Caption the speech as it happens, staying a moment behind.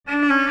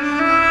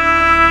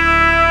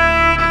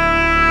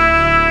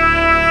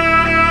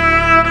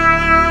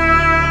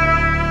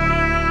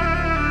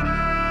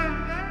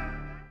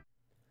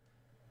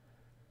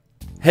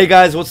Hey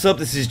guys, what's up?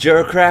 This is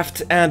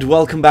Jeracraft and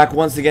welcome back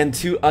once again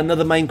to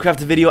another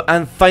Minecraft video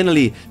and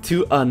finally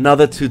to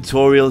another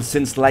tutorial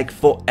since like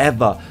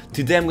forever.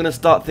 Today I'm going to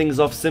start things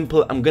off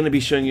simple. I'm going to be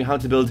showing you how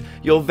to build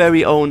your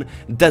very own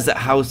desert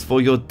house for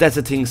your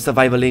deserting,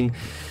 survivaling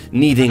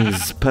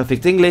needings.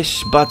 Perfect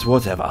English, but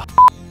whatever.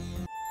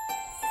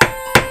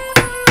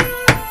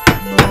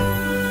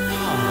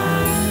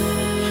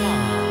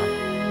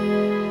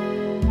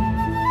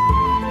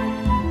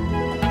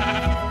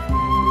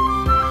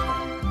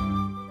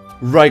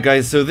 Right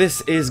guys, so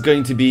this is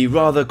going to be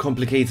rather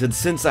complicated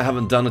since I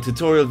haven't done a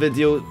tutorial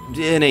video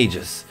in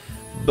ages.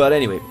 But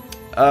anyway,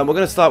 we're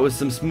going to start with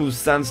some smooth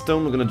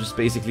sandstone. We're going to just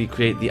basically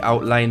create the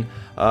outline.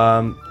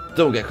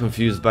 Don't get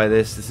confused by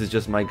this is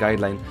just my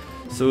guideline.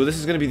 So this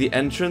is going to be the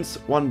entrance,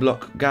 1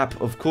 block gap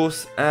of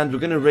course, and we're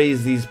going to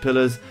raise these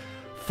pillars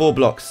 4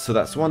 blocks. So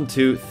that's 1,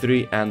 2,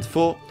 3 and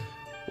 4.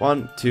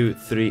 1, 2,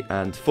 3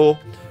 and 4.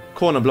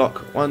 Corner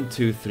block 1,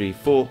 2, 3,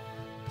 4.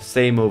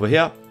 Same over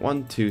here,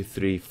 1, 2,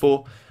 3,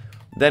 4.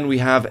 Then we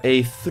have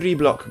a 3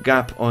 block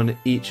gap on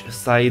each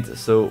side,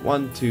 so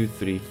 1, 2,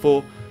 3,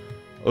 4.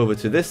 Over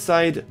to this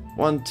side,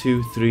 1,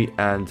 2, 3,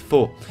 and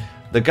 4.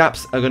 The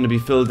gaps are going to be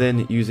filled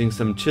in using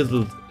some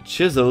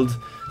chiseled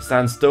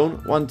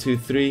sandstone. 1, 2,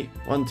 3,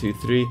 1, 2,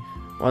 3,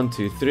 1,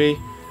 2, 3.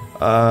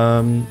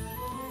 That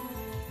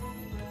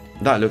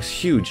looks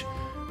huge,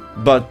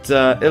 but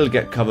it'll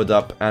get covered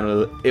up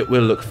and it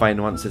will look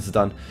fine once it's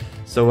done.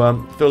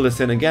 So fill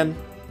this in again.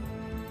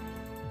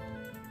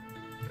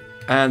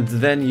 And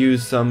then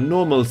use some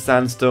normal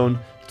sandstone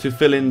to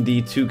fill in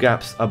the 2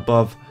 gaps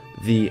above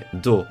the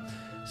door.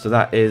 So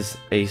that is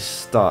a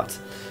start.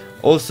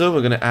 Also, we're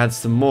going to add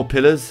some more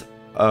pillars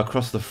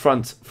across the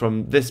front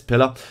from this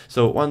pillar.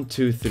 So 1,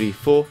 2, 3,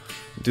 4.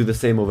 Do the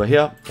same over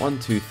here. 1,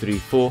 2, 3,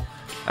 4.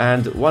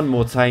 And one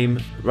more time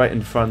right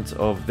in front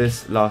of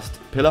this last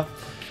pillar.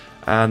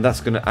 And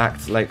that's going to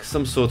act like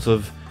some sort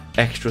of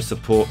extra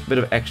support, bit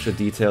of extra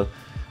detail.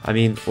 I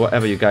mean,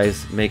 whatever you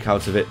guys make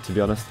out of it, to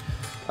be honest.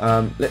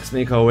 Let's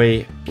make our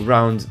way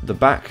around the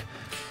back.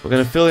 We're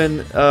going to fill in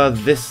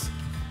this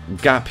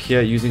gap here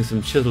using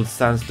some chiseled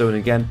sandstone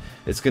again.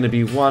 It's going to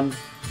be 1,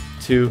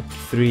 2,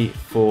 3,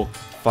 4,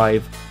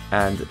 5,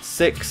 and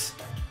 6.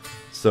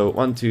 So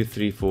 1, 2,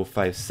 3, 4,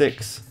 5,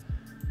 6.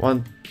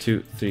 1,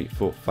 2, 3,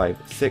 4, 5,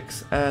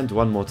 6. And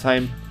one more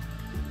time.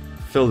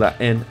 Fill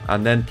that in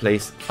and then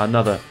place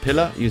another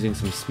pillar using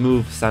some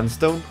smooth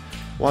sandstone.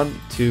 1,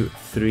 2,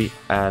 3,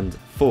 and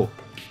 4.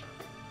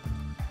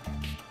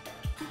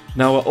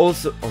 Now we're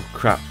also,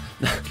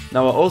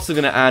 now we're also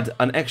going to add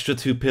an extra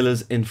 2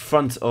 pillars in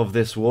front of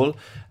this wall,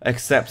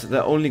 except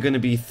they're only going to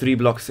be 3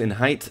 blocks in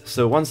height.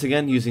 So once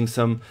again, using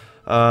some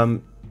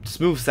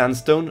smooth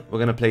sandstone, we're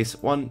going to place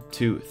 1,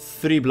 2,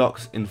 3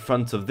 blocks in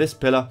front of this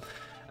pillar.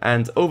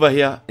 And over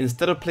here,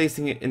 instead of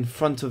placing it in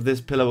front of this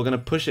pillar, we're going to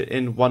push it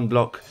in 1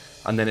 block,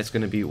 and then it's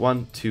going to be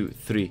 1, 2,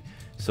 3.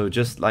 So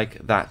just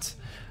like that.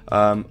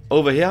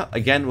 Over here,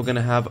 again, we're going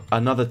to have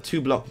another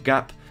 2 block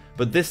gap.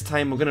 But this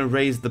time we're going to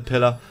raise the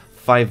pillar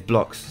 5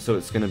 blocks. So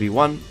it's going to be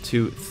 1,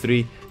 2,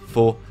 3,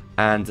 4,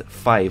 and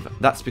 5.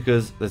 That's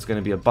because there's going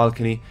to be a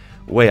balcony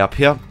way up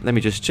here. Let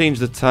me just change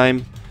the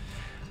time.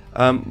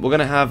 We're going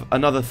to have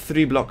another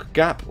 3 block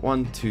gap.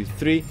 1, 2,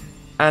 3.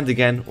 And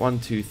again, 1,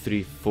 2,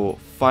 3, 4,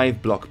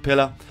 5 block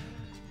pillar.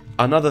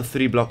 Another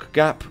 3 block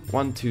gap.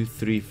 1, 2,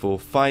 3, 4,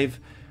 5.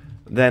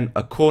 Then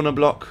a corner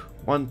block.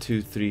 1,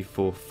 2, 3,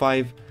 4,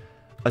 5.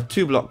 A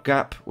 2 block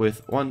gap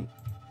with 1,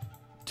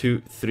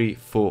 2, 3,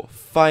 4,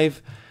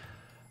 5.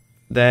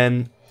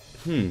 Then,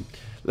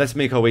 let's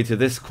make our way to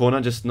this corner,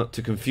 just not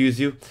to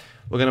confuse you.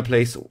 We're going to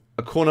place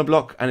a corner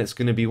block, and it's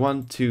going to be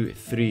 1, 2,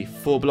 3,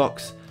 4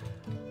 blocks.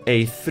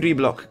 A 3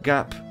 block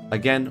gap,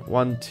 again,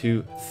 1,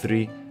 2,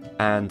 3,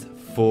 and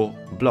 4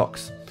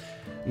 blocks.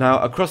 Now,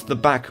 across the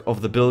back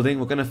of the building,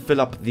 we're going to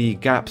fill up the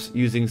gaps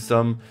using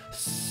some,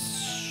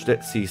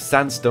 let's see,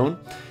 sandstone.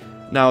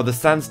 Now the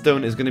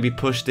sandstone is going to be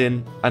pushed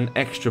in an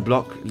extra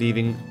block,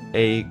 leaving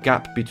a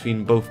gap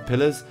between both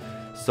pillars.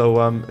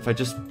 So if I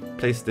just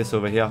place this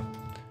over here,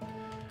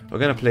 we're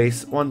going to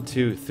place 1,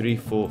 2, 3,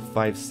 4,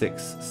 5,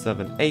 6,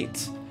 7,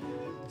 8.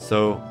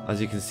 So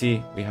as you can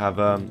see, we have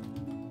a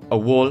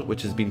wall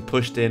which has been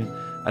pushed in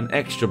an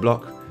extra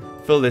block.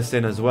 Fill this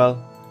in as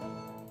well.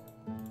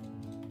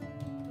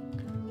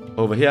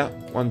 Over here,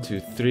 1, 2,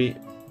 3,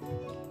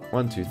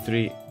 1, 2,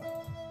 3.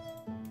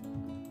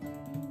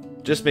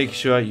 Just make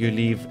sure you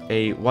leave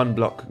a 1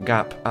 block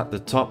gap at the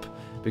top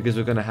because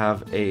we're going to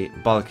have a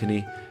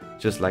balcony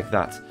just like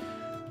that.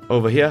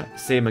 Over here,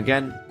 same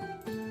again.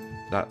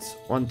 That's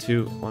 1,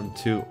 2, 1,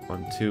 2,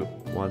 1, 2,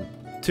 1,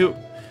 2.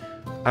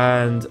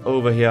 And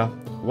over here,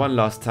 one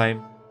last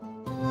time.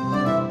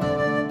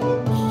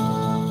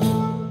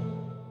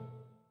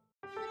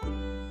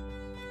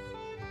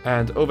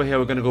 And over here,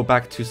 we're going to go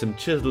back to some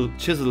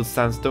chiseled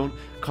sandstone.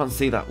 Can't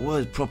say that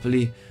word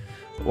properly.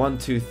 1,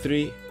 2,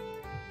 3.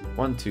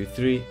 1, 2,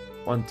 3,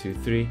 1, 2,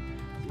 3,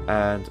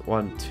 and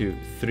 1, 2,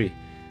 3.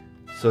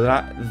 So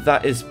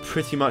that is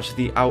pretty much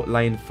the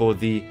outline for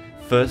the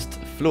first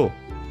floor.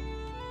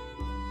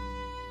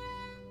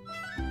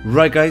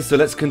 Right guys, so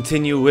let's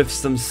continue with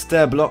some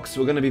stair blocks.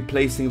 We're going to be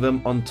placing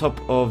them on top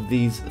of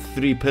these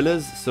 3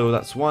 pillars. So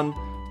that's 1,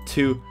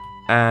 2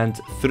 and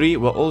 3.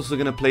 We're also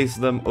going to place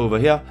them over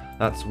here.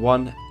 That's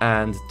 1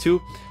 and 2.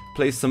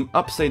 Place some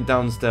upside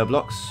down stair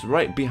blocks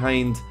right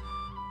behind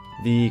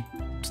the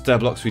stair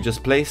blocks we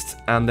just placed.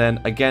 And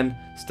then again,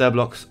 stair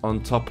blocks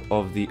on top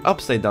of the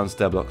upside down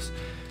stair blocks.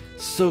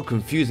 So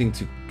confusing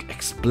to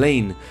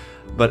explain.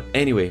 But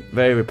anyway,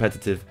 very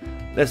repetitive.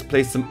 Let's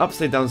place some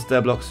upside down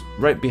stair blocks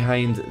right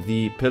behind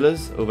the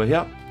pillars over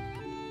here.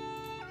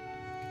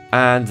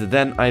 And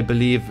then I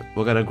believe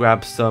we're going to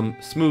grab some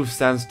smooth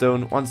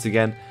sandstone once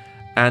again.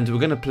 And we're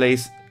going to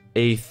place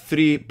a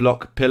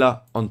 3-block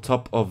pillar on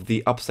top of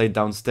the upside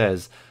down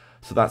stairs.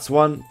 So that's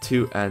 1,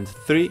 2 and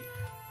 3.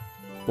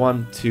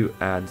 1, 2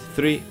 and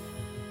 3.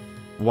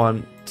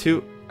 1,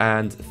 2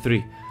 and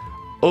 3.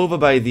 Over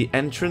by the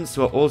entrance,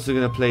 we're also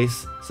going to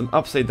place some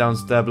upside down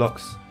stair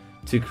blocks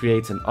to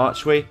create an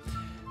archway.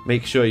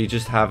 Make sure you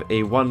just have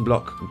a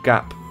 1-block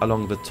gap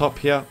along the top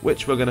here,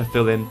 which we're going to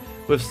fill in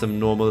with some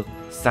normal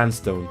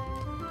sandstone.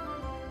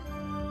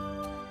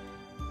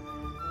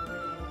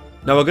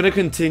 Now we're going to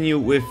continue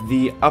with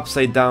the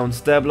upside down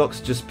stair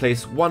blocks. Just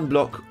place 1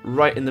 block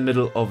right in the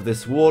middle of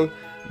this wall.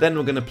 Then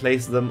we're going to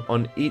place them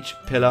on each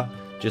pillar,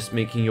 just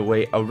making your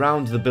way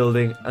around the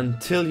building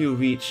until you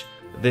reach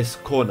this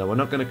corner. We're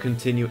not going to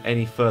continue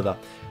any further.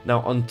 Now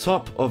on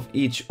top of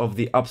each of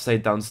the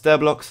upside down stair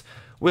blocks,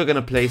 we're going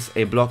to place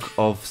a block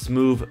of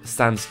smooth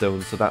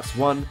sandstone. So that's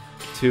 1,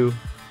 2,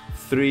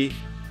 3,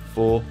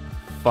 4,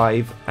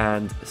 5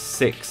 and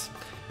 6.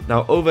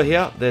 Now over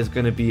here there's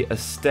going to be a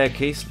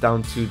staircase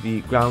down to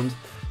the ground.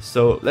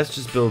 So let's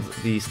just build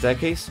the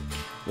staircase.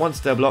 1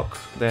 stair block,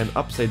 then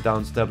upside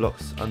down stair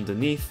blocks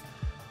underneath,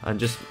 and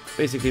just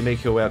basically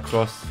make your way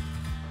across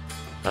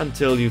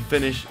until you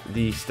finish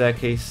the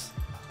staircase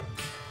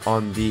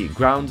on the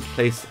ground.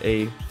 Place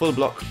a full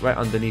block right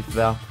underneath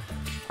there.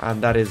 And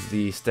that is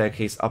the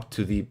staircase up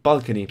to the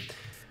balcony.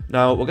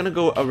 Now we're going to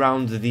go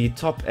around the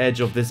top edge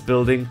of this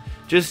building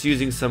just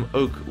using some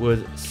oak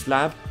wood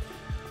slab.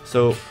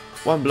 So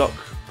 1 block,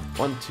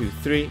 1, 2,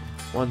 3,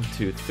 1,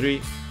 2,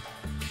 3.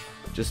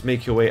 Just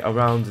make your way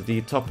around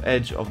the top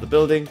edge of the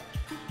building.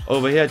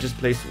 Over here just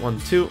place 1,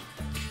 2.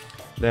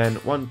 Then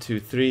 1, 2,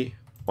 3,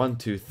 1,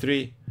 2,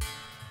 3,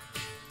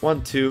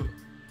 1, 2,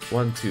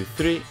 1, 2,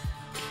 3.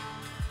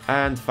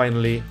 And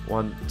finally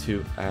 1,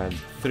 2 and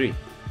 3.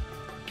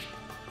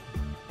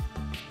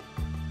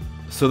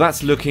 So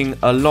that's looking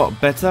a lot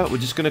better. We're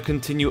just going to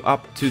continue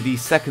up to the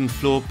 2nd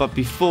floor, but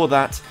before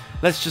that,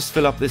 let's just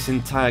fill up this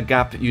entire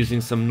gap using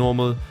some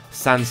normal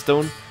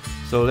sandstone.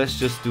 So let's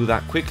just do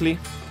that quickly.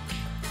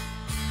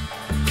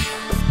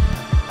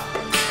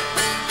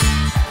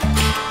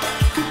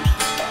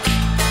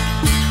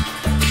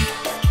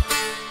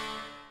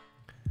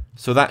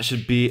 So that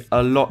should be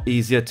a lot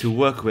easier to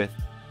work with.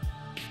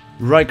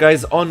 Right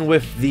guys, on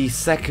with the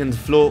 2nd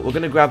floor. We're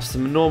going to grab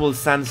some normal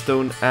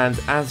sandstone, and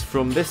as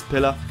from this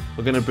pillar,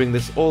 we're going to bring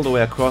this all the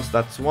way across.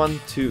 That's 1,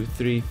 2,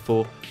 3,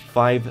 4,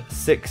 5,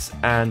 6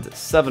 and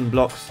 7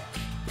 blocks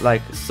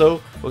like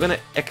so. We're going to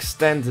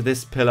extend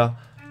this pillar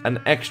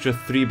an extra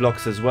 3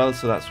 blocks as well.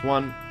 So that's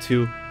 1,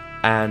 2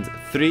 and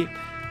 3.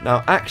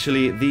 Now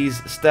actually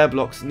these stair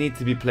blocks need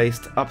to be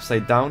placed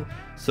upside down.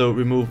 So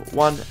remove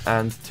 1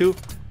 and 2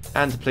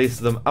 and place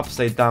them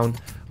upside down.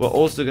 We're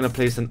also going to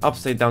place an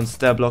upside down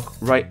stair block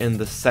right in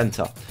the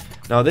center.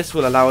 Now this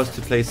will allow us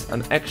to place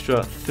an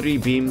extra 3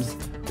 beams,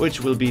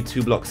 which will be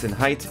 2 blocks in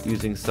height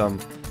using some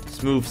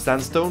smooth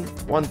sandstone.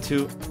 1,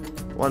 2,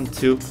 1,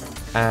 2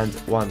 and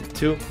 1,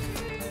 2.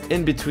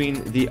 In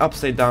between the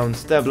upside down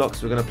stair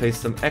blocks, we're going to place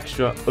some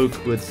extra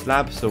oak wood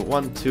slab. So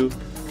 1, 2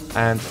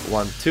 and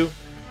 1, 2.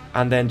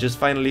 And then just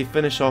finally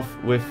finish off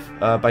with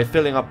by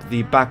filling up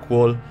the back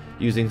wall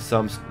using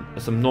some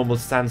normal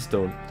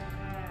sandstone.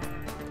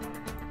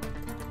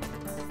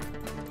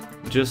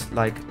 Just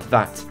like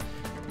that.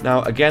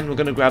 Now again, we're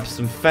going to grab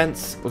some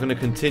fence. We're going to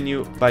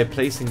continue by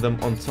placing them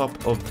on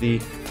top of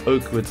the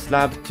oak wood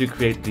slab to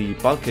create the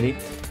balcony.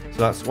 So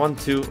that's 1,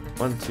 2,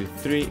 1, 2,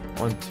 3,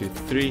 1, 2,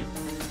 3,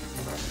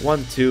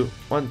 1, 2,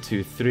 1,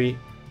 2, 3,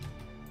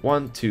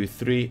 1, 2,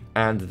 3,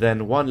 and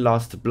then 1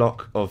 last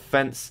block of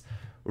fence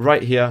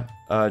right here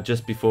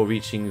just before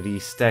reaching the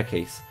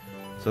staircase.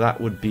 So that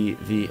would be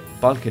the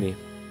balcony.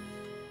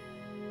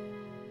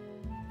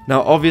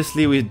 Now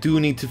obviously we do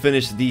need to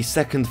finish the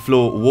 2nd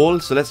floor wall,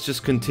 so let's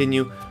just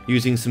continue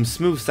using some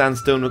smooth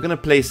sandstone. We're going to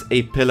place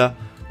a pillar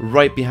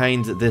right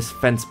behind this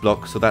fence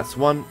block. So that's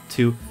 1,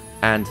 2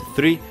 and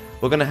 3.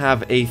 We're going to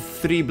have a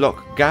 3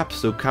 block gap,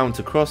 so count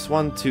across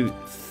 1, 2,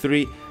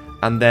 3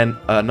 and then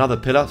another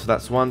pillar. So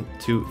that's 1,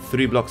 2,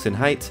 3 blocks in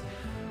height.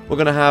 We're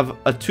going to have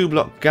a 2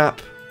 block gap,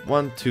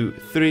 1, 2,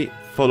 3,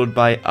 followed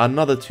by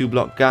another 2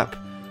 block gap,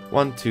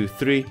 1, 2,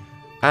 3.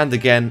 And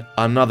again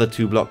another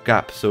 2 block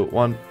gap, so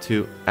 1,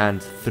 2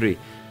 and 3.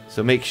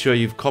 So make sure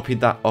you've copied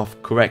that off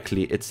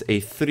correctly. It's a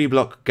 3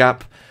 block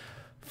gap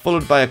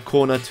followed by a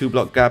corner 2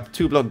 block gap,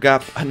 2 block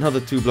gap, another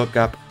 2 block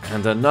gap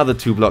and another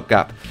 2 block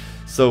gap.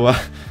 So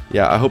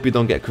Yeah, I hope you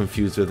don't get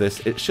confused with this.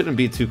 It shouldn't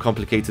be too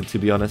complicated, to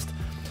be honest.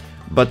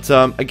 But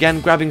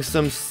again, grabbing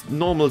some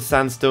normal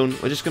sandstone,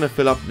 we're just going to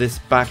fill up this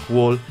back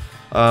wall.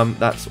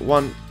 That's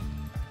 1,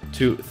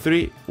 2,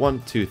 3,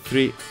 1, 2,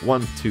 3,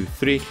 1, 2,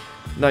 3.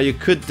 Now you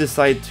could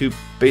decide to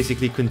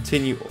basically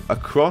continue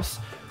across,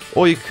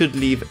 or you could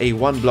leave a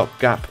 1 block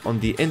gap on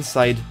the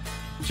inside,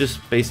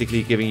 just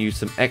basically giving you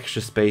some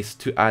extra space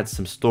to add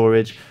some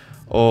storage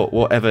or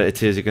whatever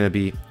it is you're going to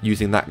be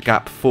using that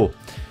gap for.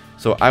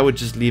 So I would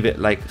just leave it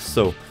like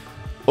so.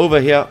 Over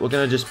here, we're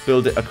going to just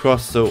build it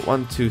across. So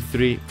 1, 2,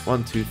 3,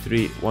 1, 2,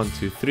 3, 1,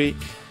 2, 3.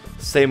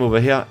 Same over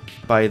here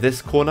by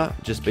this corner.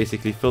 Just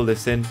basically fill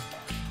this in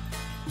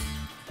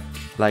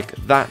like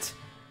that.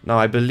 Now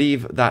I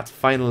believe that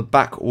final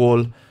back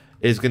wall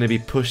is going to be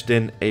pushed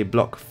in a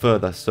block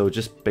further. So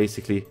just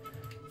basically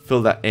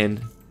fill that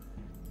in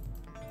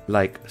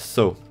like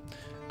so.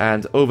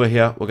 And over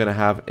here, we're going to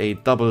have a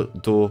double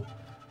door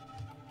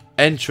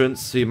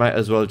entrance. So you might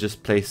as well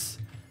just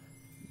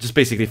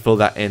basically fill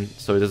that in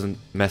so it doesn't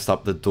mess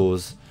up the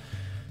doors.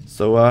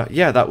 So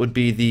yeah, that would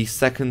be the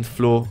second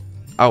floor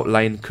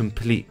outline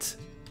complete.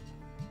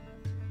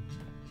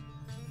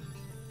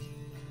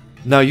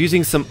 Now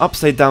using some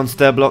upside down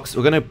stair blocks,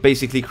 we're going to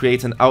basically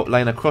create an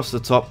outline across the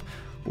top,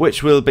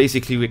 which will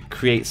basically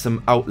create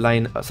some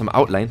archways,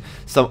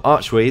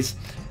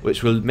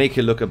 which will make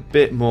it look a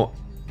bit more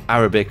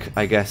Arabic,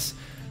 I guess.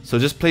 So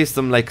just place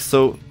them like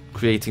so,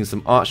 creating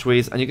some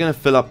archways, and you're going to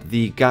fill up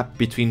the gap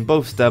between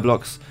both stair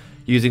blocks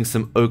using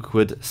some oak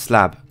wood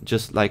slab,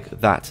 just like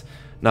that.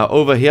 Now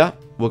over here,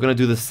 we're going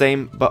to do the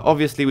same, but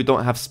obviously we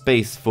don't have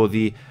space for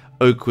the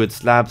oak wood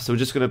slab, so we're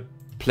just going to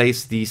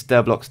place the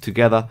stair blocks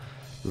together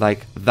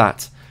like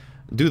that.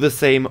 Do the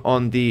same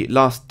on the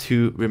last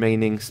 2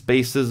 remaining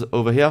spaces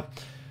over here.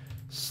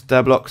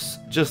 Stair blocks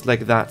just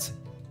like that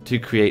to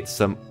create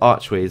some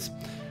archways.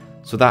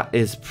 So that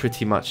is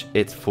pretty much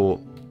it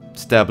for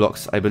stair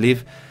blocks, I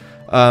believe.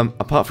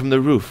 Apart from the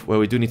roof, where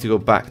we do need to go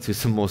back to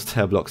some more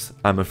stair blocks,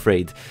 I'm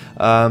afraid.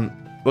 We're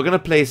going to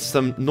place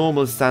some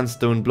normal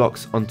sandstone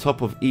blocks on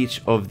top of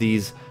each of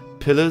these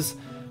pillars,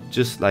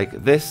 just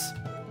like this.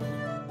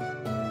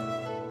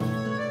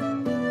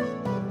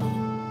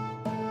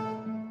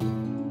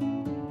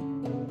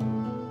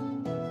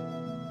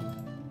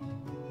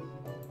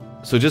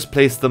 So just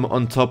place them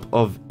on top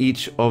of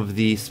each of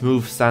the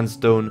smooth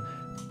sandstone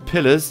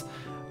pillars,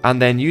 and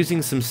then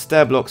using some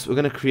stair blocks, we're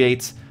going to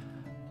create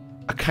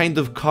a kind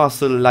of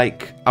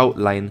castle-like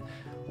outline,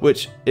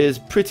 which is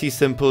pretty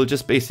simple.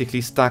 Just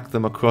basically stack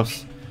them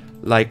across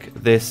like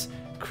this,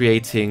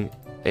 creating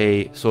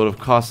a sort of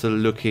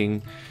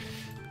castle-looking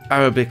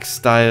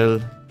Arabic-style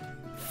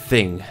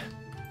thing,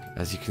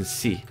 as you can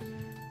see.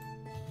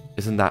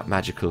 Isn't that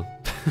magical?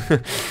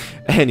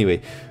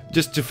 Anyway,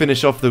 just to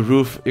finish off the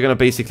roof, you're going to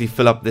basically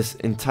fill up this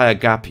entire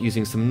gap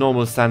using some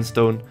normal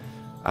sandstone,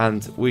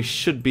 and we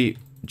should be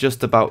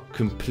just about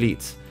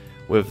complete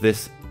with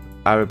this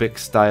Arabic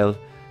style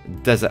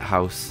desert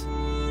house.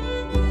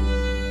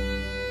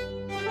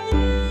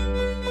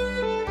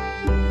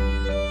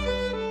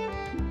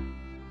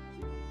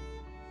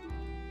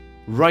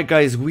 Right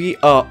guys, we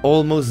are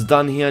almost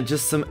done here.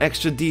 Just some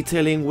extra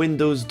detailing,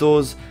 windows,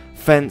 doors,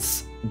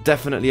 fence,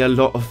 definitely a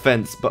lot of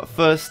fence. But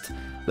first,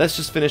 let's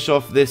just finish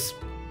off this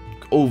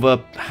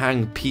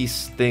overhang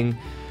piece thing,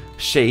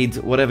 shade,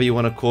 whatever you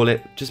want to call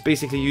it. Just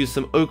basically use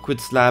some oak wood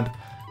slab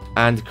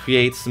and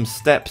create some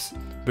steps,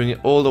 bring it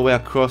all the way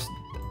across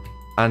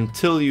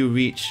until you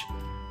reach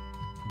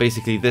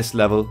basically this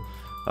level,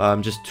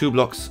 just 2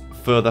 blocks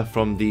further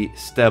from the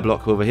stair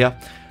block over here.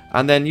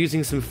 And then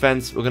using some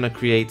fence, we're going to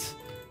create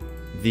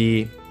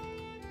the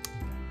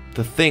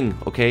thing,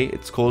 okay?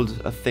 It's called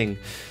a thing.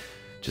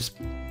 Just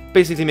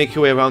basically make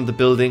your way around the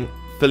building,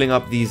 filling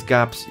up these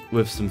gaps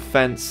with some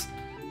fence.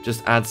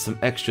 Just add some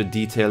extra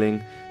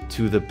detailing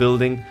to the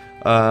building.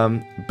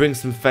 Bring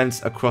some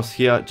fence across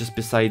here just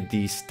beside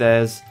the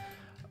stairs.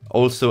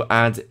 Also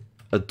add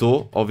a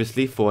door,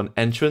 obviously, for an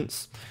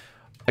entrance.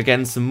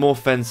 Again, some more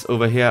fence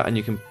over here, and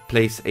you can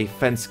place a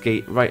fence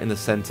gate right in the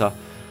center.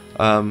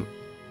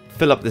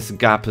 Fill up this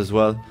gap as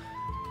well.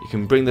 You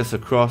can bring this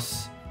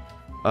across.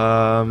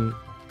 I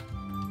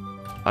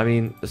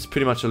mean, there's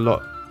pretty much a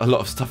lot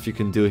of stuff you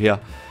can do here.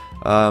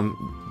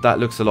 That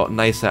looks a lot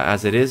nicer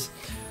as it is.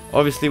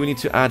 Obviously, we need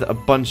to add a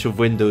bunch of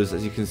windows,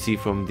 as you can see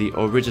from the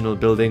original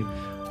building.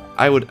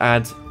 I would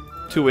add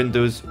 2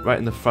 windows right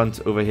in the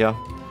front over here,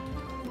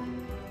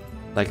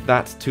 like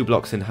that, 2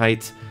 blocks in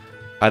height.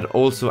 I'd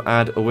also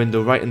add a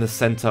window right in the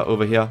center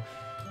over here.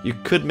 You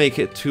could make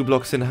it 2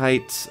 blocks in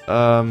height.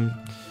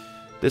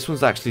 This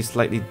one's actually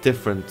slightly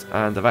different,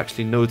 and I've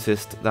actually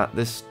noticed that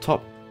this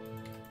top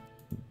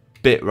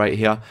bit right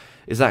here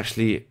is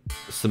actually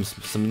some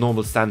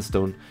normal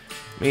sandstone.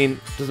 I mean,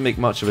 it doesn't make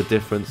much of a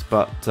difference,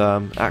 but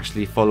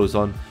actually follows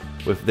on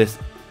with this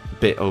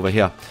bit over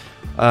here.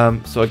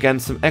 So again,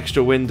 some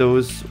extra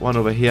windows, one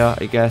over here,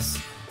 I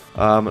guess,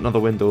 another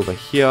window over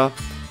here,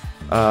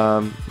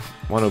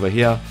 one over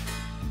here,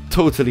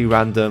 totally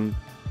random.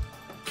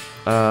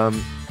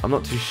 I'm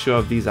not too sure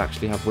if these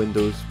actually have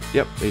windows.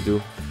 Yep, they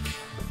do.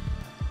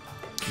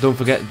 Don't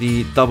forget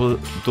the double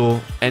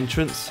door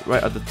entrance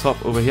right at the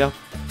top over here.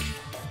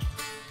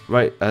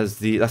 Right, that's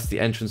the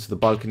entrance to the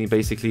balcony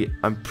basically.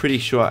 I'm pretty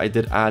sure I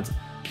did add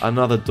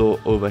another door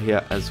over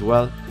here as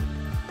well.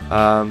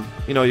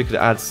 You know, you could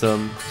add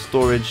some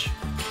storage.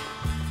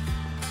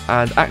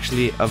 And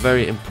actually a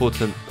very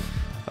important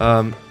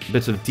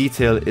bit of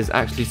detail is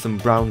actually some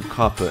brown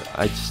carpet.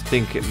 I just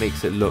think it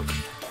makes it look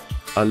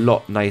a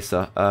lot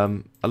nicer.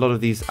 A lot of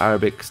these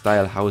Arabic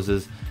style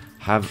houses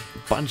have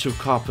a bunch of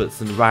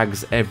carpets and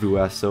rags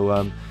everywhere,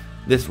 so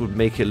this would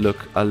make it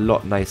look a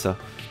lot nicer.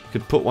 You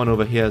could put one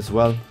over here as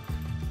well,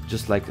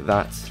 just like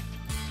that.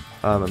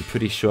 I'm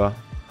pretty sure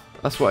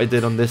that's what I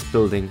did on this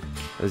building,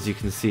 as you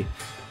can see.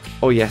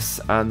 Oh yes,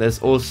 and there's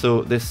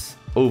also this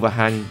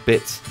overhang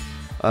bit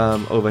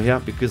over here,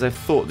 because I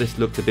thought this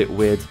looked a bit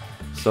weird.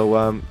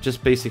 So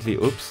just basically,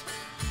 oops,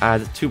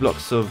 add 2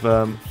 blocks of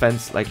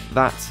fence like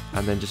that,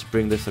 and then just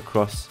bring this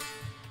across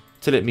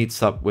till it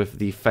meets up with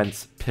the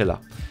fence pillar.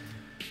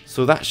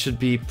 So that should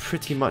be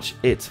pretty much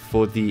it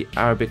for the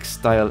Arabic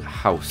style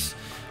house.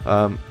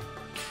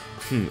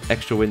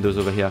 Extra windows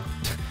over here.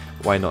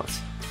 Why not?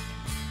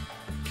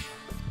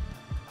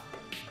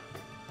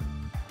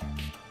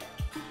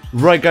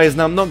 Right guys,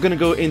 now I'm not going to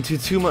go into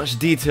too much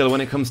detail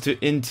when it comes to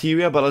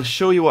interior, but I'll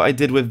show you what I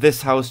did with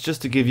this house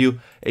just to give you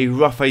a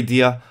rough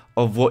idea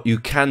of what you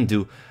can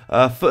do.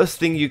 First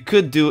thing you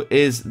could do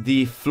is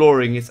the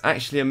flooring. It's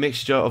actually a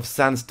mixture of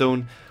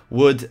sandstone,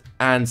 wood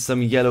and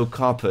some yellow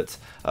carpet.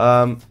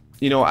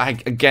 You know, I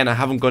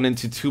haven't gone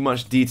into too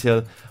much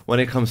detail when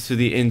it comes to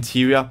the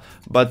interior,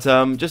 but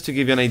just to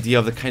give you an idea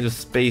of the kind of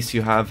space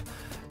you have,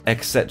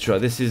 etc.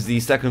 This is the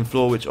second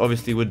floor, which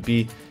obviously would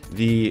be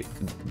the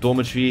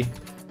dormitory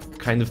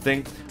kind of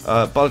thing.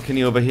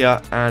 Balcony over here,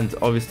 and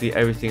obviously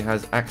everything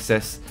has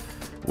access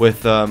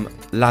with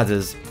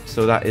ladders,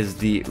 so that is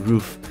the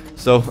roof.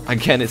 So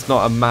again, it's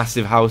not a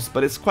massive house,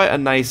 but it's quite a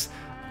nice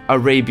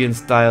Arabian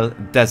style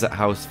desert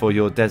house for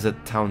your desert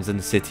towns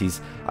and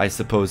cities, I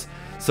suppose.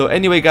 So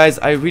anyway guys,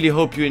 I really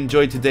hope you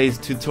enjoyed today's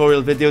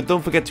tutorial video.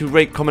 Don't forget to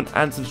rate, comment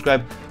and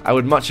subscribe. I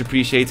would much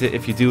appreciate it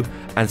if you do,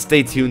 and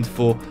stay tuned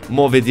for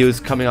more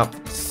videos coming up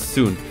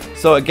soon.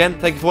 So again,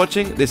 thank you for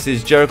watching. This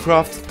is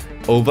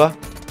Jeracraft, over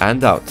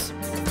and out.